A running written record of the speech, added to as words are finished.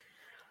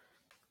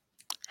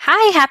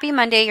Hi, happy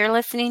Monday. You're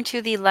listening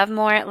to the Love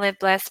More, Live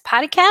Blessed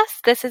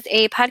podcast. This is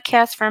a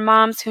podcast for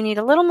moms who need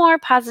a little more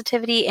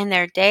positivity in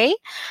their day.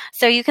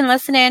 So you can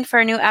listen in for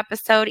a new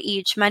episode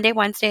each Monday,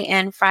 Wednesday,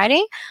 and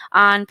Friday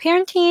on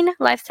parenting,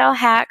 lifestyle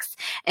hacks,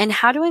 and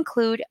how to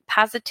include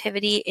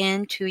positivity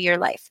into your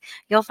life.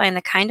 You'll find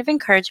the kind of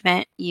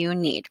encouragement you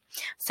need.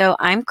 So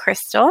I'm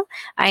Crystal.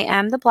 I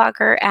am the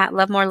blogger at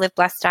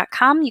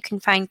lovemoreliveblessed.com. You can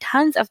find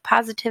tons of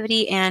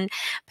positivity and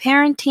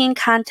parenting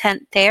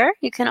content there.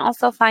 You can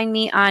also find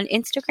me on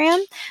Instagram.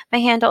 My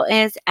handle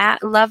is at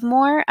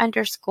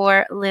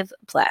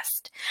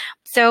lovemore_liveblessed.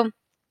 So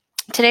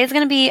today's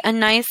going to be a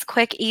nice,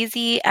 quick,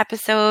 easy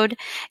episode,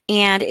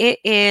 and it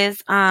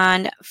is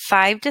on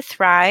 5 to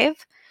Thrive.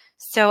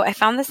 So I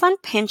found this on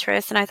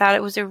Pinterest, and I thought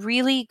it was a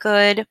really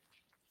good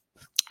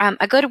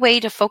way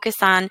to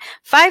focus on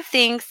 5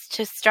 things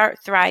to start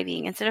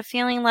thriving. Instead of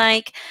feeling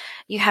like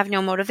you have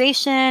no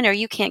motivation or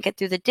you can't get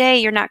through the day,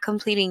 you're not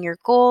completing your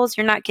goals,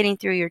 you're not getting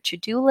through your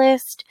to-do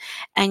list,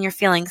 and you're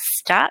feeling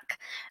stuck.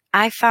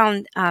 I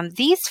found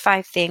these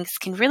 5 things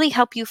can really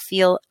help you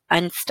feel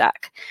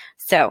unstuck.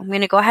 So I'm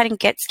going to go ahead and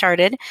get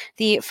started.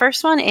 The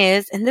first one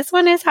is, and this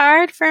one is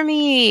hard for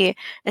me,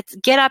 it's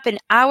get up an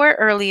hour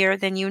earlier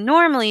than you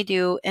normally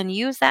do and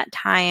use that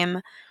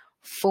time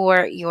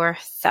for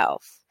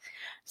yourself.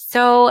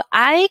 So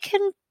I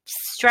can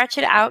stretch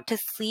it out to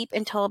sleep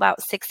until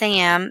about 6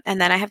 a.m.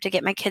 and then I have to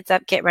get my kids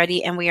up, get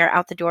ready, and we are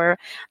out the door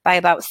by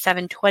about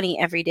 7:20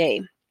 every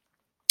day.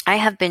 I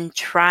have been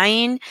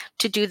trying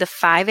to do the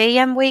 5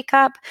 a.m. wake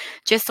up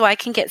just so I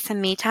can get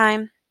some me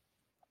time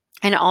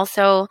and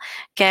also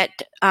get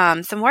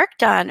some work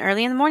done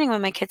early in the morning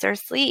when my kids are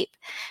asleep.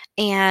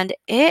 And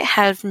it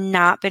has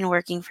not been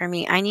working for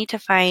me. I need to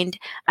find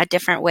a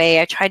different way.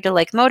 I tried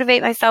to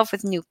motivate myself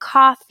with new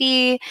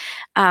coffee,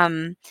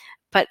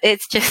 but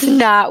it's just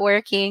not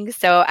working.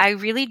 So I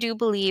really do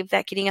believe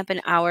that getting up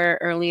an hour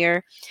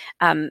earlier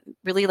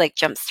really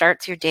jump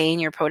starts your day and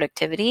your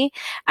productivity.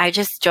 I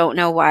just don't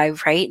know why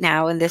right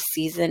now in this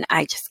season,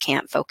 I just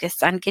can't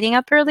focus on getting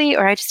up early,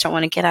 or I just don't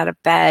want to get out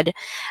of bed.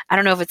 I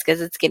don't know if it's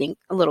because it's getting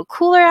a little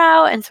cooler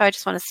out, and so I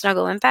just want to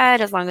snuggle in bed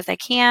as long as I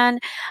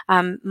can.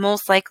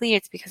 Most likely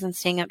it's because I'm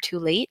staying up too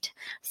late.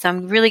 So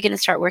I'm really going to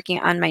start working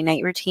on my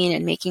night routine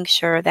and making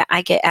sure that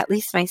I get at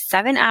least my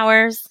 7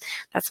 hours.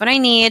 That's what I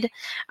need.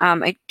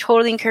 I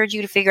totally encourage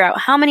you to figure out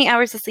how many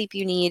hours of sleep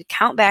you need,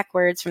 count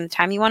backwards from the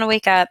time you want to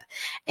wake up,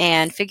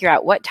 and figure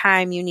out what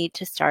time you need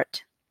to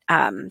start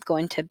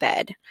going to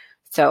bed.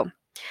 So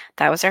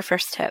that was our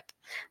first tip.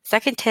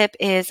 Second tip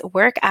is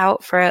work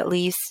out for at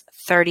least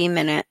 30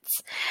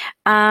 minutes.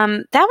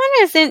 That one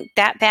isn't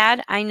that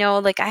bad. I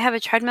know, I have a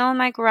treadmill in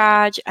my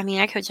garage. I mean,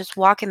 I could just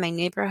walk in my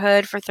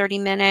neighborhood for 30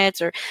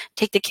 minutes or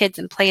take the kids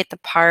and play at the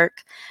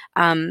park.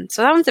 So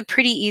that one's a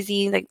pretty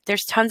easy,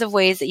 there's tons of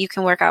ways that you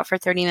can work out for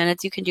 30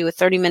 minutes. You can do a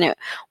 30-minute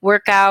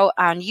workout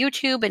on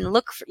YouTube and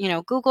look for,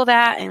 Google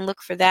that and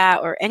look for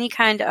that, or any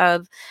kind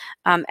of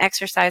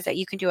exercise that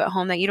you can do at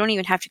home that you don't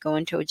even have to go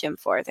into a gym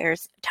for.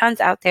 There's tons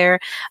out there.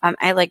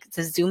 I like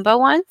the Zumba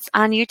ones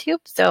on YouTube,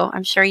 so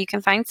I'm sure you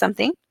can find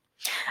something.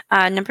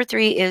 Number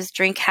 3 is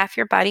drink half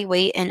your body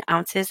weight in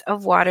ounces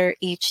of water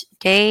each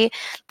day.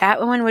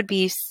 That one would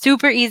be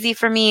super easy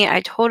for me.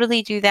 I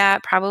totally do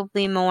that,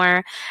 probably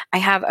more. I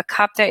have a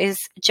cup that is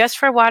just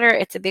for water.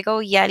 It's a big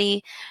old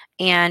Yeti,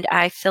 and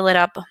I fill it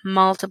up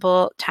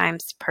multiple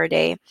times per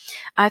day.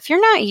 If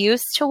you're not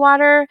used to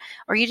water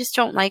or you just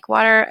don't like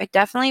water, I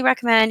definitely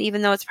recommend,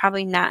 even though it's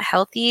probably not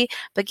healthy,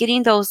 but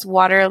getting those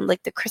water,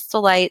 like the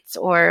Crystal Lights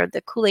or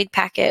the Kool-Aid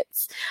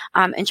packets,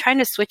 and trying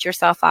to switch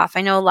yourself off.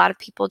 I know a lot of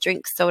people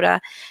drink soda,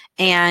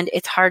 and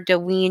it's hard to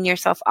wean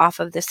yourself off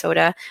of the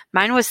soda.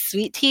 Mine was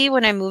sweet tea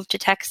when I moved to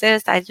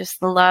Texas. I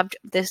just loved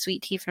the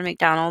sweet tea from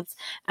McDonald's,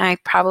 and I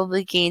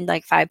probably gained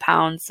 5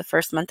 pounds the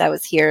first month I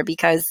was here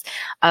because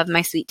of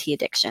my sweet tea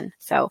addiction.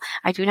 So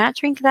I do not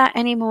drink that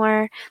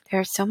anymore.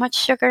 There's so much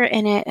sugar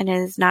in it, and it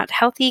is not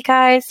healthy,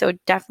 guys. So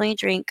definitely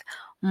drink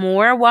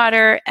more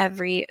water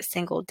every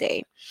single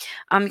day.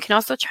 You can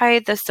also try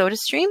the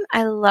SodaStream.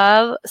 I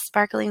love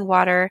sparkling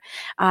water.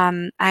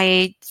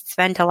 I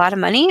spend a lot of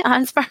money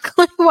on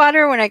sparkling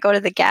water when I go to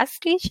the gas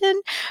station.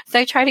 So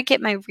I try to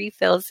get my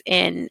refills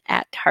in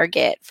at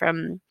Target for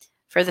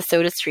the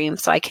SodaStream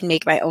so I can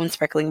make my own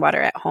sparkling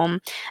water at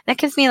home. That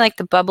gives me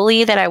the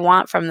bubbly that I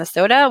want from the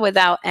soda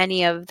without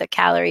any of the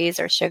calories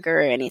or sugar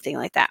or anything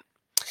like that.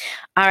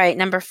 All right,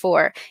 number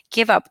 4,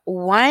 give up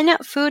one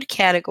food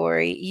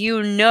category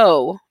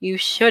you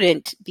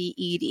shouldn't be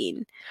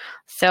eating.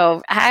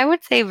 So I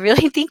would say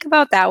really think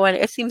about that one.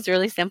 It seems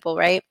really simple,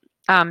 right?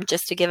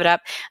 Just to give it up.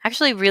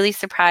 Actually really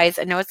surprised.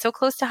 I know it's so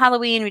close to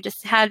Halloween. We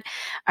just had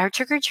our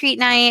trick-or-treat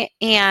night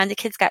and the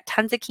kids got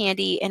tons of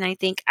candy, and I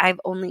think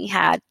I've only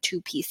had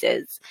 2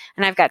 pieces.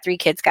 And I've got 3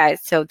 kids,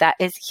 guys, so that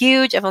is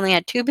huge. I've only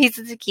had 2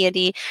 pieces of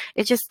candy.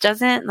 It just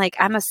doesn't,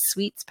 I'm a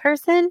sweets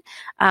person,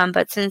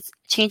 but since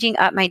changing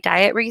up my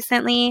diet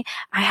recently,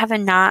 I have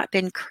not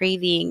been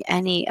craving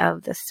any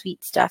of the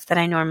sweet stuff that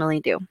I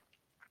normally do.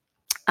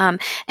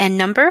 And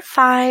number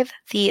 5,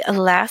 the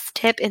last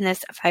tip in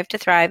this 5 to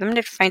Thrive, I'm going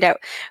to find out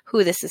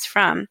who this is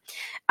from,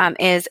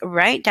 is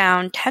write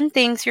down 10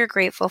 things you're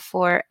grateful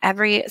for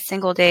every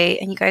single day.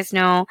 And you guys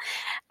know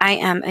I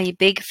am a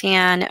big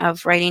fan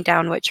of writing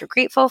down what you're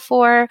grateful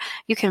for.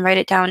 You can write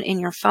it down in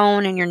your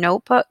phone, in your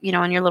notebook,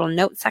 in your little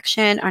note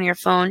section on your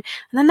phone. And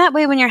then that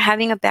way, when you're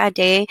having a bad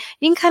day,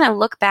 you can kind of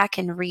look back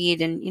and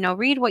read and,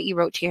 read what you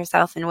wrote to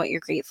yourself and what you're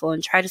grateful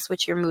and try to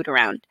switch your mood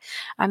around.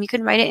 You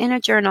can write it in a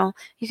journal.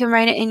 You can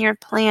write it in your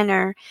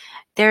planner.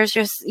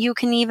 You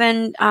can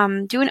even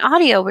do an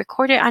audio,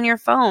 record it on your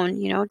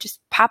phone, just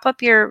pop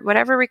up your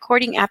whatever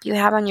recording app you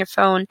have on your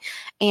phone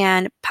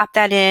and pop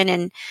that in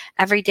and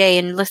every day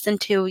and listen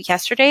to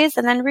yesterday's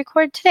and then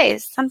record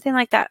today's, something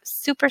like that.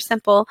 Super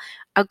simple.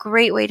 A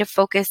great way to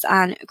focus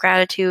on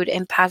gratitude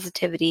and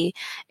positivity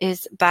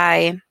is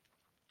by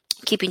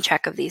keeping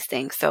track of these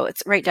things. So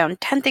it's write down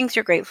 10 things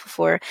you're grateful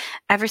for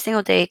every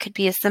single day. It could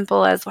be as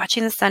simple as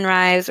watching the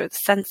sunrise or the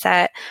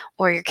sunset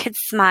or your kid's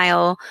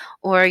smile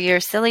or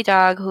your silly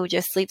dog who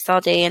just sleeps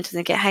all day and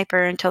doesn't get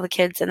hyper until the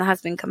kids and the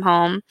husband come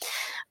home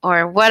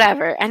or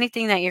whatever,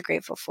 anything that you're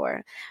grateful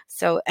for.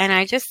 So, and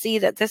I just see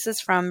that this is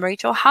from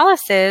Rachel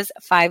Hollis's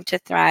 5 to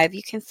Thrive.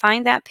 You can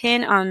find that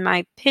pin on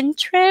my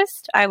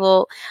Pinterest. I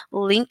will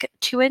link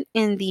to it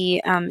in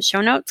the show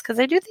notes because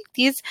I do think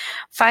these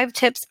 5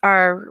 tips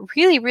are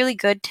really, really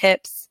good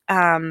tips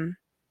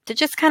to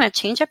just kind of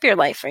change up your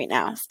life right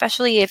now,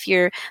 especially if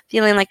you're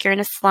feeling like you're in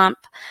a slump.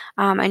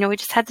 I know we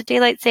just had the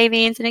daylight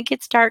savings and it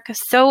gets dark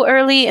so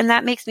early, and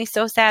that makes me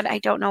so sad. I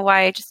don't know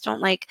why. I just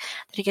don't like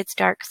that it gets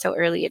dark so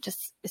early.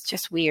 It's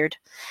just weird,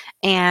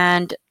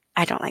 and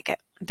I don't like it.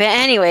 But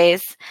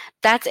anyways,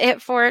 that's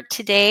it for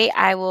today.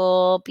 I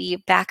will be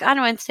back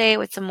on Wednesday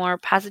with some more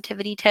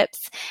positivity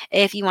tips.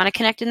 If you want to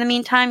connect in the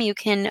meantime, you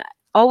can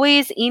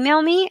always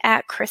email me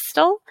at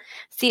Crystal,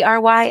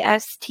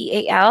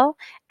 Crystal,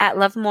 at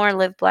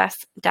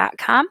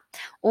lovemoreliveblessed.com,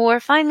 or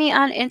find me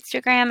on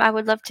Instagram. I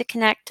would love to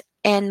connect,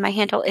 and my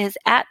handle is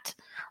at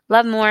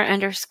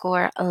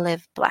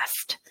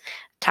lovemore_liveblessed.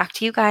 Talk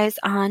to you guys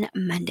on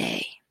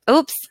Monday.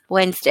 Oops,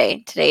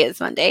 Wednesday. Today is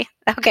Monday.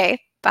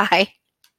 Okay, bye.